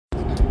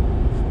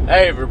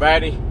Hey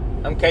everybody,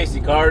 I'm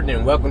Casey Carden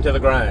and welcome to the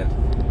grind.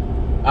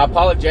 I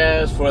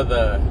apologize for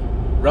the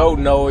road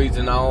noise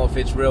and all if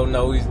it's real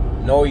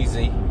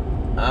noisy.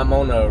 I'm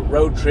on a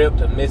road trip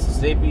to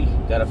Mississippi.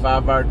 Got a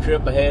 5-hour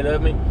trip ahead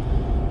of me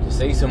to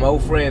see some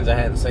old friends I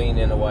hadn't seen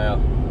in a while.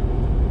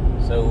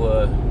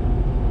 So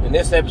in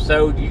this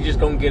episode, you're just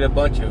going to get a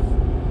bunch of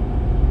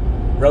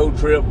road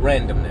trip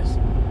randomness.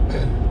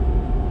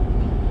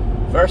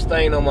 First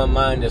thing on my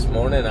mind this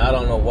morning, I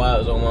don't know why it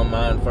was on my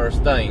mind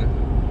first thing.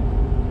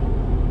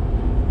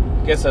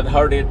 Guess I'd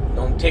heard it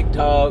on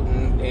TikTok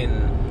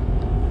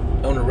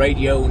and on the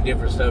radio and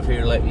different stuff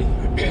here lately.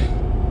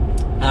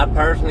 I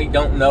personally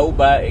don't know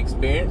by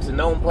experience and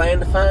don't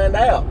plan to find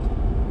out.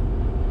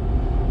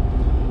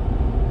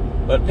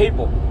 But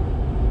people,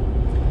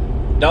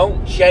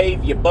 don't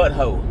shave your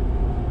butthole.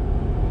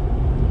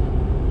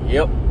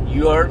 Yep,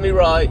 you heard me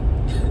right.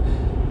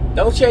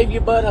 Don't shave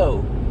your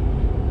butthole.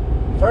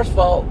 First of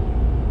all,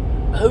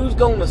 who's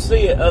going to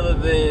see it other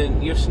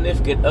than your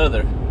significant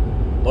other?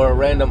 Or a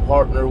random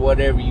partner,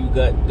 whatever you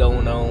got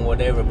going on,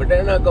 whatever. But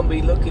they're not going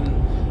to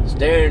be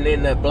staring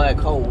in that black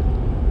hole,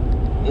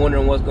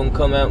 wondering what's going to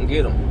come out and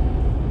get them.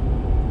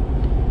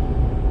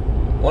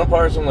 One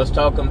person was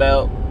talking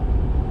about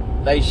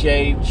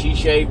she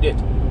shaved it,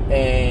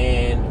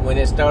 and when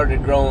it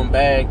started growing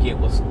back, it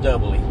was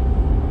doubly.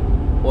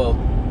 Well,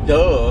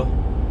 duh.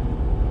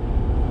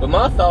 But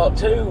my thought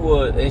too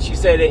was, and she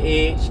said it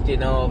itched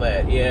and all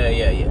that.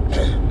 Yeah.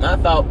 My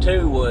thought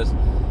too was,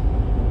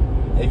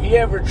 have you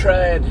ever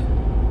tried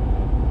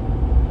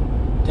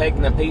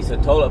taking a piece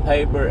of toilet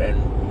paper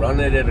and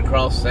running it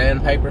across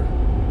sandpaper?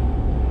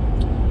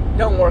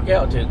 Don't work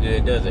out too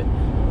good, does it?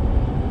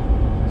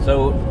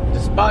 So,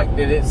 despite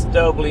that it's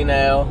stubbly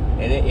now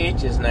and it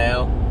itches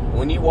now,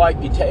 when you wipe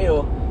your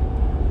tail,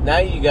 now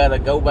you gotta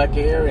go back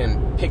here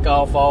and pick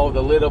off all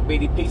the little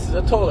bitty pieces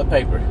of toilet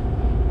paper.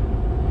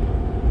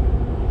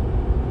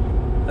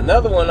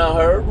 Another one I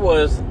heard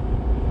was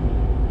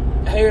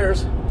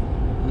hairs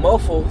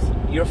muffles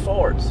your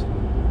farts.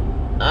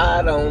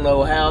 I don't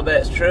know how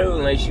that's true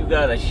unless you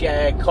got a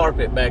shag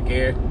carpet back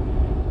here.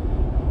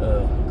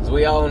 Because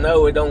we all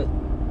know it don't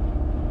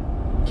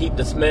keep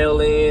the smell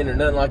in or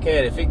nothing like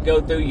that. If it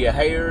go through your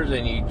hairs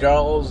and your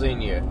drawers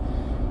and your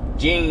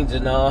jeans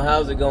and all,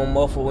 how's it going to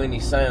muffle any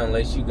sound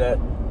unless you got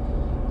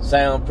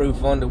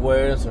soundproof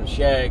underwear and some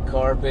shag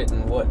carpet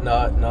and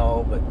whatnot and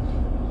all. But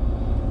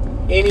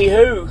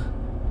anywho,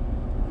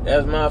 that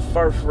was my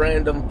first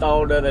random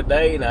thought of the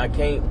day, and I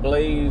can't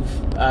believe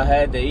I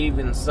had to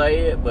even say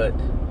it, but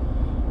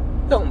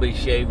don't be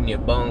shaving your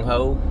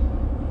bunghole.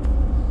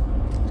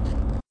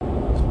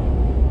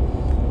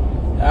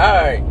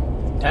 Alright,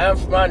 time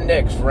for my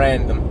next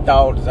random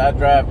thought as I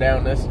drive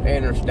down this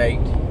interstate.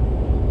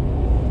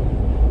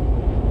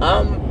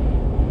 I'm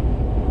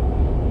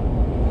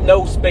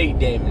no speed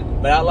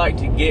demon, but I like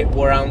to get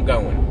where I'm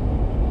going.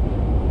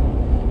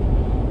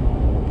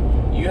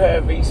 You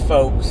have these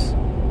folks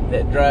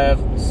that drive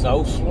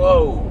so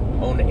slow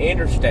on the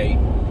interstate,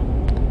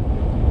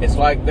 it's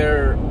like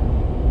they're,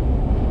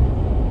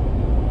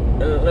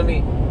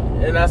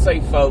 and I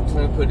say folks,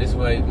 let me put it this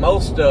way,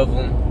 most of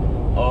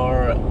them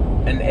are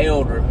an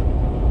elder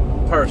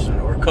person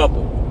or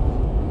couple.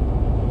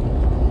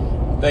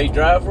 They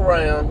drive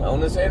around on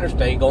this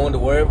interstate going to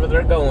wherever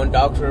they're going,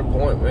 doctor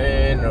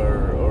appointment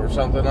or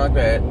something like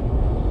that,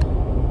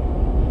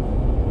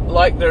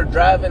 like they're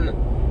driving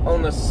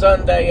on a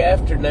Sunday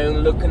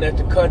afternoon looking at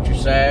the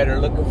countryside or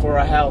looking for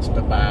a house to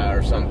buy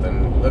or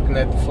something, looking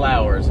at the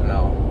flowers and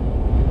all.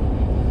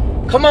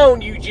 Come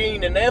on,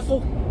 Eugene and Ethel,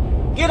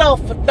 get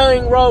off the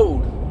dang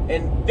road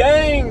and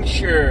dang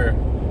sure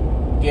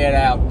get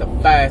out the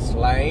fast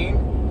lane.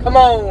 Come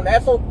on,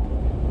 Ethel.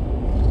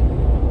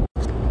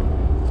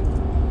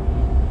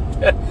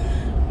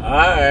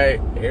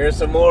 Alright, here's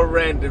some more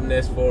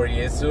randomness for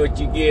you. This is what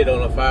you get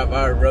on a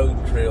 5-hour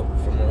road trip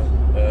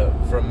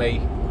from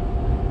me.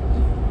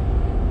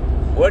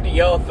 What do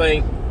y'all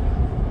think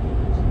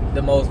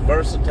the most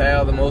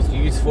versatile, the most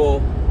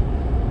useful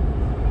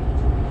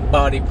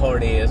body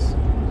part is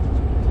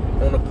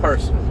on a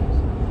person?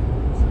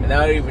 And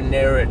I'll even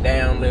narrow it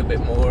down a little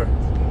bit more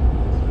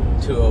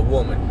to a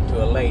woman,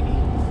 to a lady.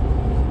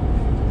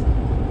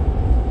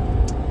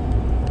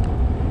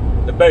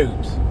 The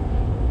boobs,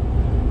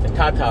 the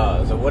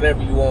tatas, or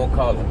whatever you want to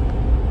call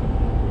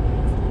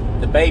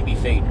them. The baby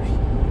feeders.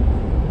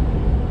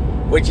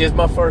 Which is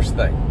my first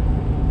thing.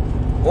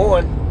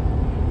 One,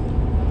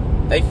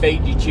 they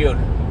feed you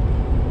children.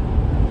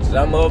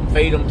 Some of them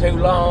feed them too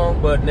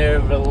long, but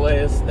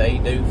nevertheless, they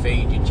do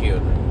feed you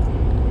children.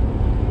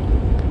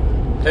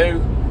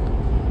 Two,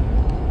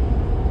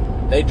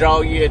 they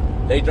draw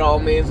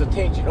men's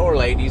attention, or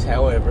ladies,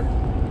 however.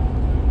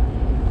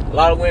 A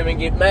lot of women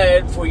get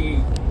mad for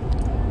you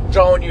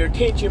drawing your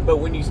attention, but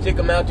when you stick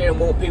them out there and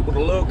want people to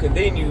look, and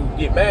then you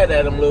get mad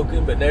at them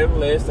looking, but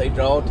nevertheless, they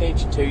draw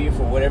attention to you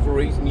for whatever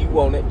reason you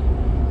want it.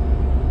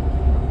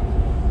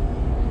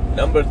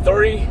 Number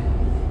three,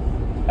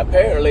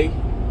 apparently,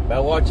 by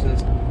watching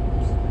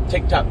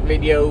TikTok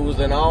videos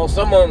and all,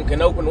 some of them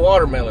can open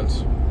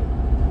watermelons.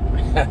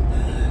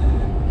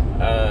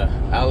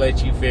 I'll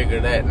let you figure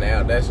that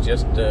now. That's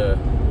just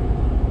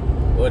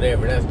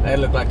whatever. That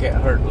looked like it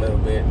hurt a little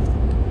bit.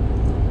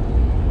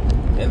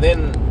 And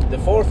then the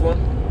fourth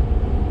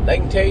one, they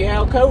can tell you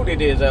how cold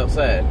it is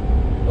outside,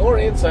 or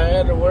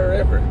inside, or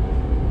wherever.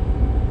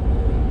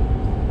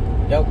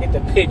 Y'all get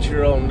the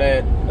picture on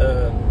that.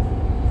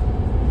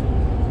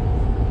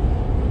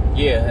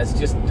 Yeah, that's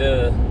just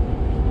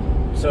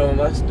some of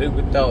my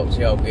stupid thoughts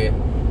y'all get.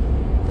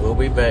 We'll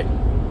be back.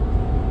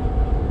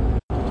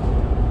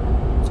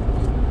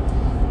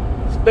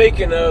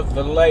 Speaking of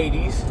the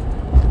ladies,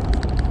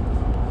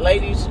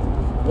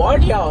 why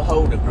do y'all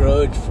hold a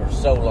grudge for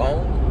so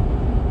long?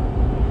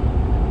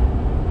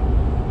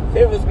 If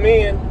it was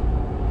men,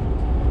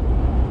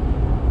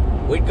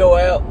 we'd go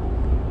out,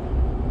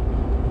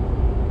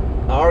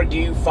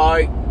 argue,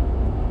 fight.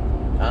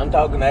 I'm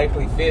talking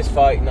actually fist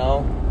fight and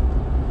all.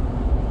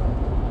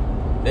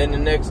 Then the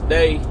next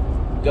day,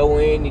 go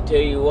in, you tell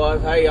your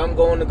wife, hey, I'm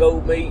going to go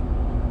meet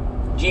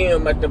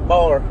Jim at the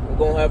bar. We're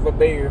going to have a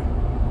beer.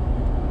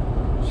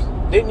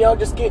 Didn't y'all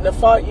just get in a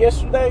fight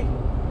yesterday?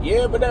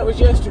 Yeah, but that was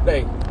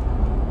yesterday.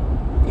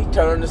 He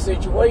turned the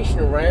situation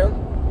around.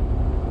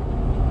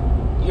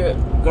 Your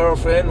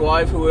girlfriend,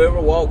 wife,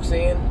 whoever walks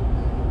in.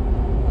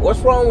 What's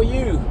wrong with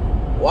you?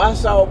 Well, I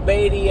saw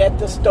Betty at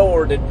the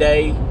store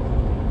today.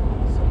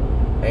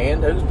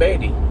 And who's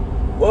Betty?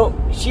 Well,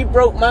 she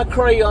broke my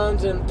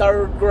crayons in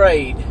 3rd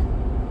grade.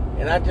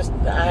 And I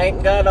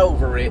ain't got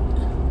over it.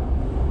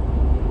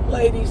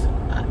 Ladies,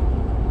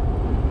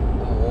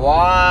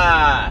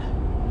 why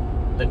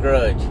the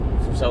grudge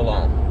for so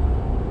long?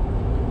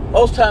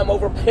 Most time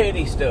over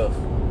petty stuff.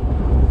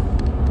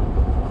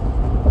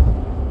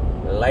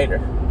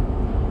 Later.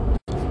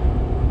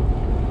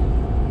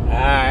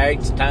 Alright,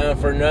 it's time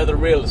for another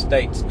real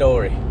estate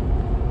story.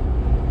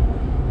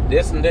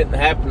 This one didn't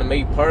happen to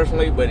me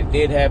personally, but it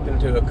did happen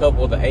to a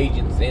couple of the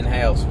agents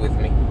in-house with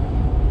me.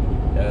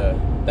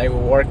 They were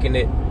working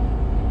it,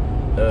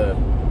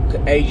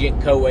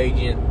 agent,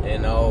 co-agent,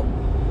 and all.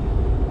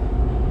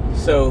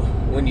 So,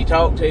 when you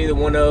talk to either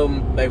one of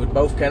them, they would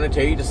both kind of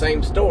tell you the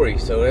same story.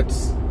 So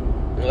that's,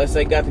 unless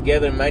they got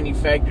together and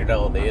manufactured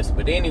all this.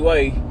 But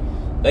anyway,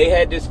 they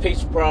had this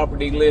piece of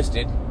property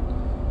listed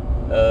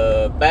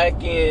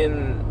back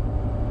in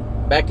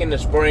the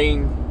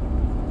spring,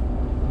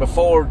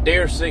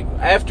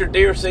 after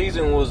deer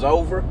season was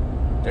over.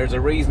 There's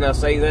a reason I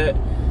say that.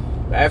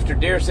 After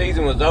deer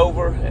season was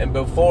over and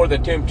before the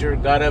temperature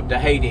got up to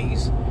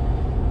Hades.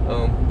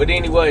 But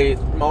anyway,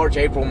 March,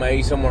 April,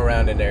 May, somewhere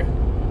around in there.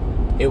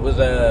 It was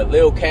a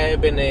little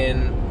cabin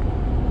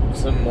and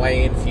some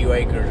land, a few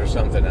acres or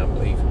something, I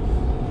believe.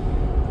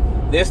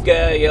 This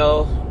guy,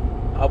 y'all,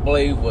 I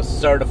believe was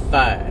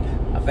certified.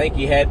 I think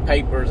he had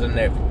papers and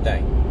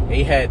everything.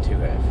 He had to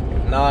have.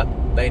 If not,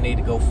 they need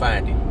to go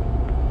find him.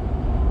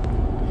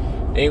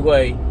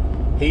 Anyway,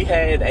 he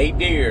had a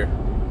deer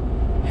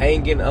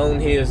hanging on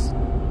his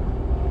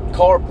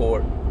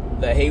carport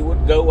that he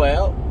would go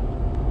out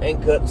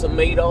and cut some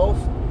meat off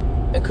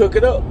and cook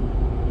it up.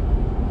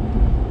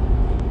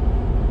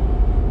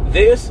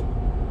 This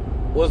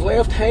was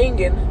left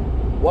hanging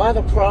while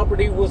the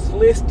property was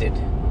listed.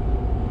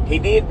 He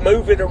did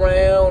move it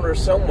around or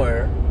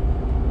somewhere,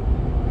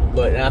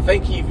 but I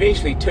think he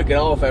eventually took it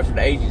off after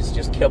the agents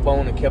just kept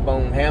on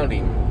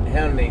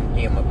hounding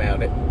him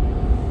about it.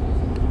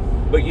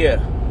 But yeah,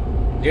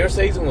 deer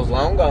season was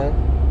long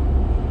gone.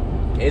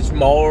 It's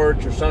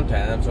March or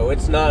sometime, so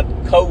it's not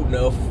cold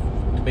enough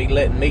to be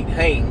letting meat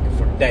hang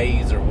for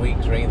days or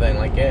weeks or anything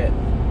like that.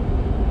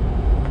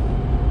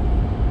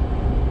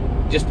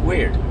 Just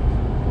weird.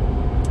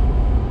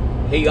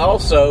 He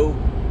also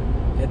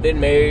had been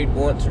married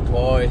once or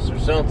twice or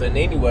something.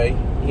 Anyway,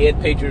 he had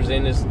pictures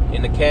in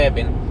the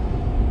cabin,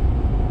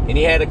 and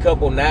he had a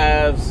couple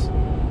knives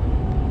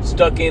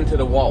stuck into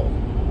the wall.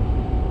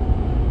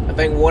 I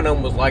think one of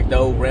them was like the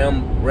old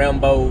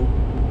Rambo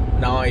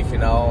knife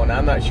and all, and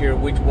I'm not sure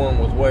which one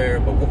was where,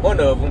 but one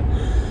of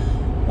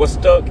them was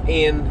stuck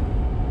in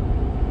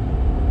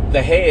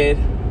the head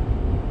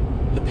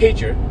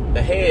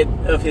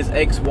of his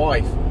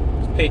ex-wife's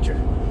picture,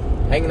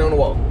 hanging on the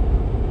wall.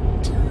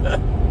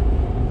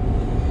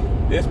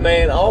 This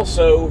man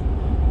also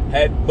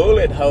had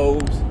bullet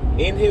holes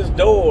in his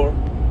door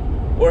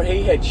where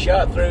he had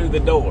shot through the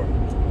door.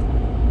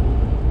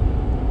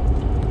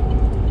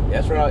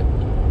 That's right,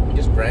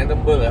 just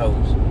random bullet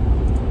holes.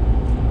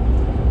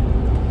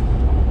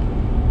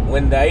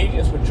 When the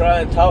agents would try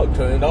and talk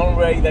to him, the only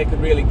way they could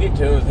really get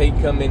to him was he'd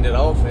come into the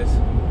office.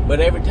 But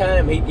every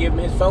time he'd give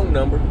them his phone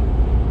number,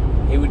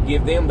 he would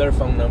give them their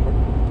phone number,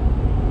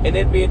 and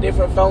it'd be a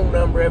different phone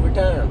number every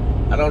time.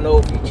 I don't know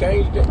if he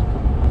changed it,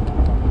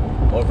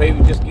 or if he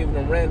was just giving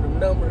them random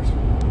numbers.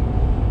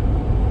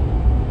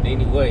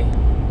 Anyway,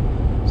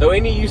 so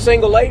any of you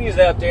single ladies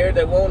out there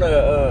that want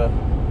a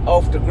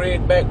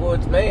off-the-grid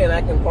backwoods man,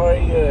 I can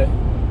probably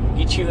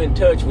get you in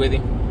touch with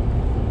him.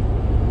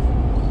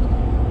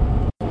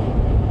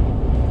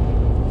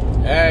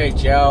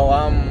 Alright, y'all,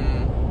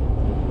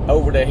 I'm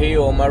over the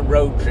hill on my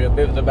road trip.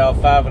 It was about a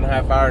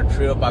 5.5 hour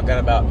trip. I got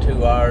about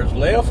 2 hours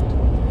left.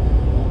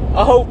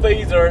 I hope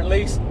these are at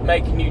least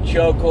making you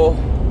chuckle,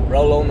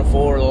 roll on the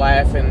floor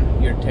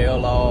laughing your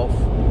tail off,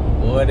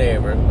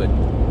 whatever. But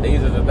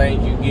these are the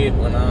things you get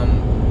when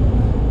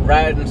I'm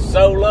riding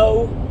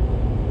solo,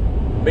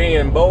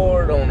 being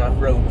bored on a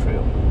road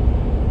trip.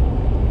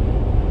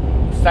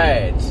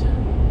 Fads.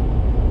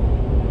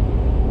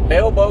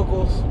 Bell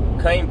buckles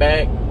came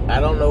back. I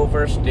don't know if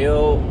they're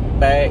still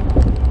back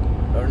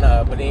or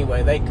not, but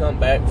anyway, they come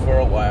back for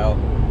a while.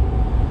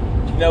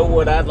 You know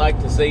what I'd like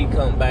to see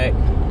come back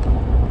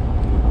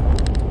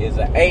is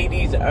the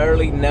 80s,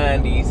 early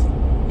 90s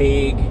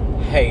big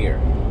hair.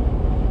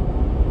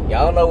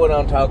 Y'all know what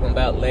I'm talking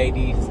about,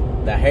 ladies.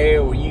 The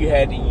hair where you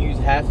had to use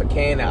half a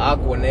can of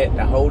Aquanet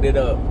to hold it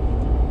up.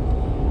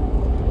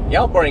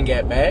 Y'all bring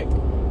that back.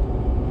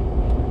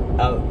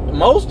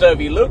 Most of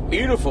you look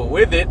beautiful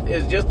with it.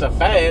 It's just a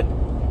fad,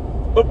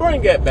 but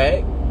bring that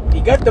back.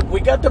 We got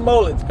the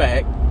mullets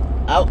back.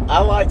 I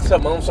like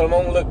some of them. Some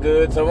of them look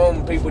good. Some of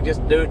them people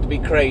just do it to be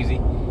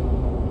crazy.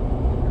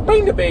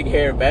 Bring the big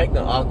hair back, the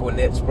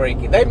Aquanet spray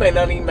can. They may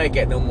not even make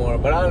that no more,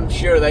 but I'm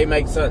sure they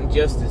make something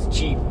just as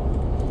cheap.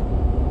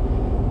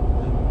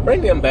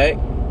 Bring them back.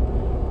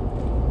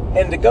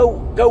 And to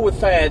go with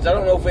fads, I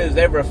don't know if it was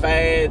ever a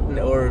fad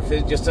or if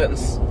it's just something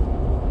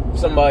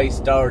somebody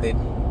started.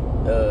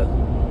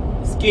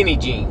 Skinny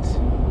jeans.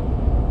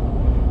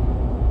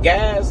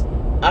 Guys,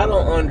 I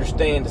don't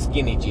understand the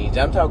skinny jeans.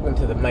 I'm talking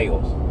to the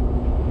males.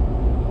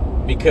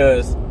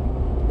 Because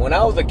when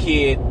I was a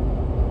kid,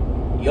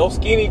 your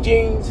skinny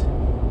jeans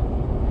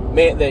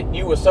meant that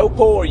you were so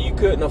poor you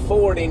couldn't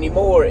afford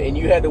anymore, and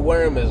you had to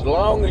wear them as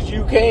long as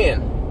you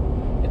can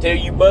until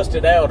you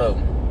busted out of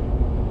them.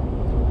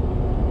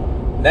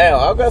 Now,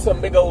 I've got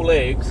some big old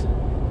legs,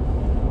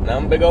 and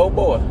I'm a big old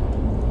boy.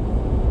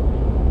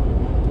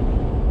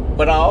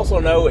 But I also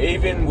know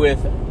even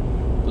with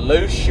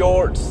loose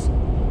shorts,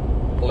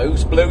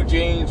 loose blue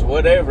jeans,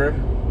 whatever,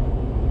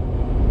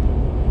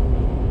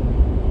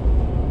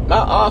 my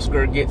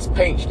Oscar gets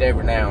pinched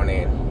every now and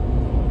then.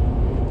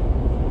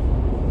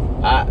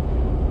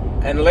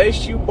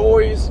 Unless you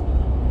boys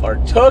are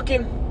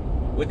tucking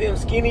with them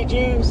skinny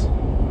jeans,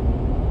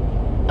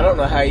 I don't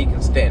know how you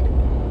can stand it.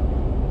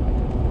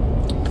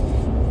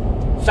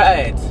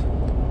 Fads.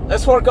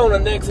 Let's work on the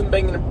next and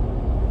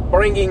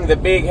bringing the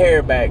big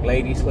hair back,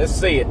 ladies. Let's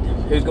see it.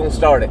 Who's going to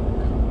start it?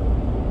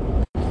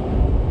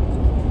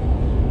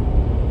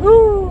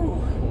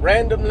 Woo!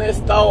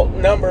 Randomness thought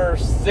number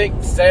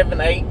 6,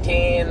 7, 8,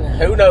 10.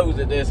 Who knows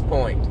at this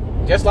point?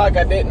 Just like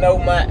I didn't know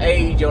my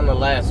age on the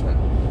last one.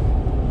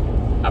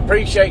 I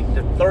appreciate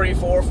the 3,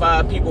 4,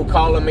 5 people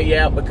calling me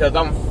out because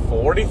I'm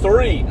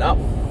 43, not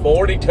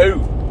 42.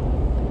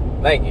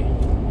 Thank you.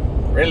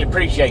 Really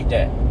appreciate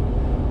that.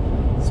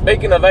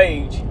 Speaking of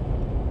age,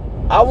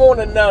 I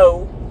want to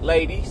know,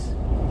 ladies,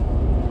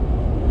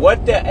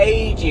 what the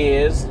age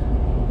is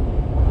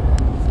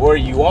where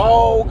you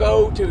all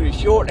go to the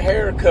short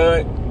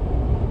haircut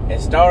and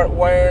start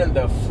wearing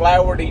the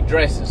flowery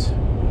dresses.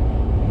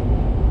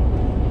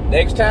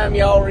 Next time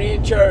y'all are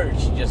in church,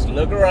 just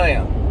look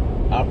around.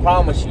 I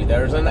promise you,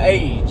 there's an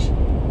age.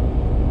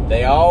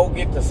 They all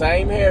get the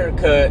same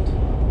haircut,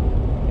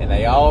 and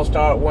they all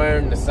start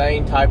wearing the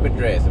same type of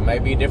dress. It may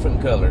be a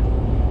different color,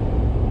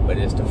 but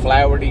it's the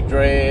flowery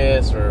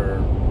dress or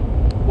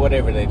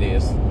whatever it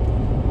is.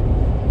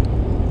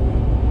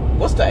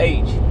 What's the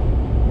age?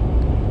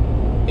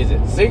 Is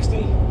it 60?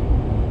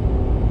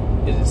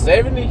 Is it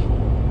 70?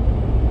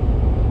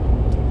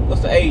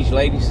 What's the age,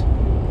 ladies?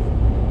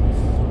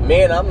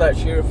 Men, I'm not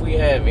sure if we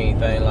have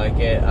anything like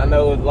that. I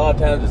know a lot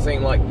of times it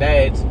seems like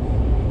dads,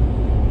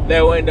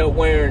 they'll end up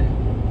wearing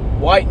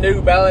white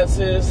New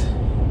Balances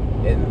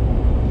and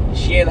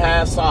shin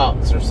high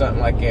socks or something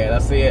like that. I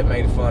see it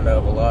made fun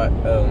of a lot.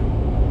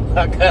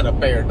 I got a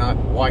pair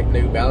of white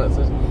New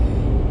Balances.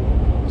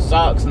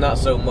 Socks, not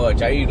so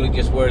much. I usually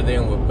just wear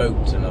them with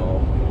boots and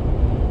all.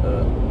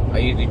 I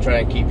usually try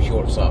and keep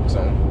short socks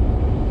on.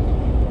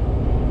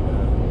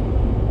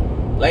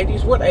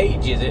 Ladies, what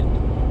age is it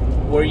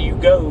where you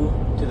go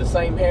to the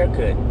same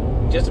haircut?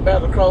 Just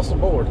about across the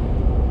board.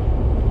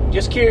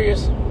 Just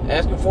curious.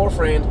 Asking for a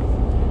friend.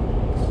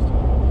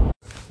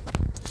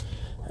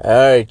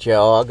 Alright,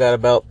 y'all. I got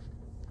about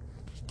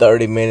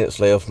 30 minutes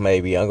left,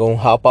 maybe. I'm going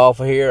to hop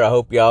off of here. I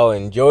hope y'all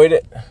enjoyed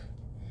it.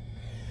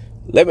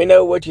 Let me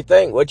know what you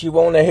think, what you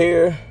want to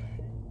hear.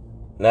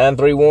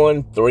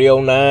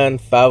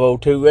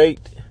 931-309-5028.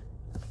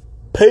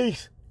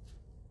 Peace.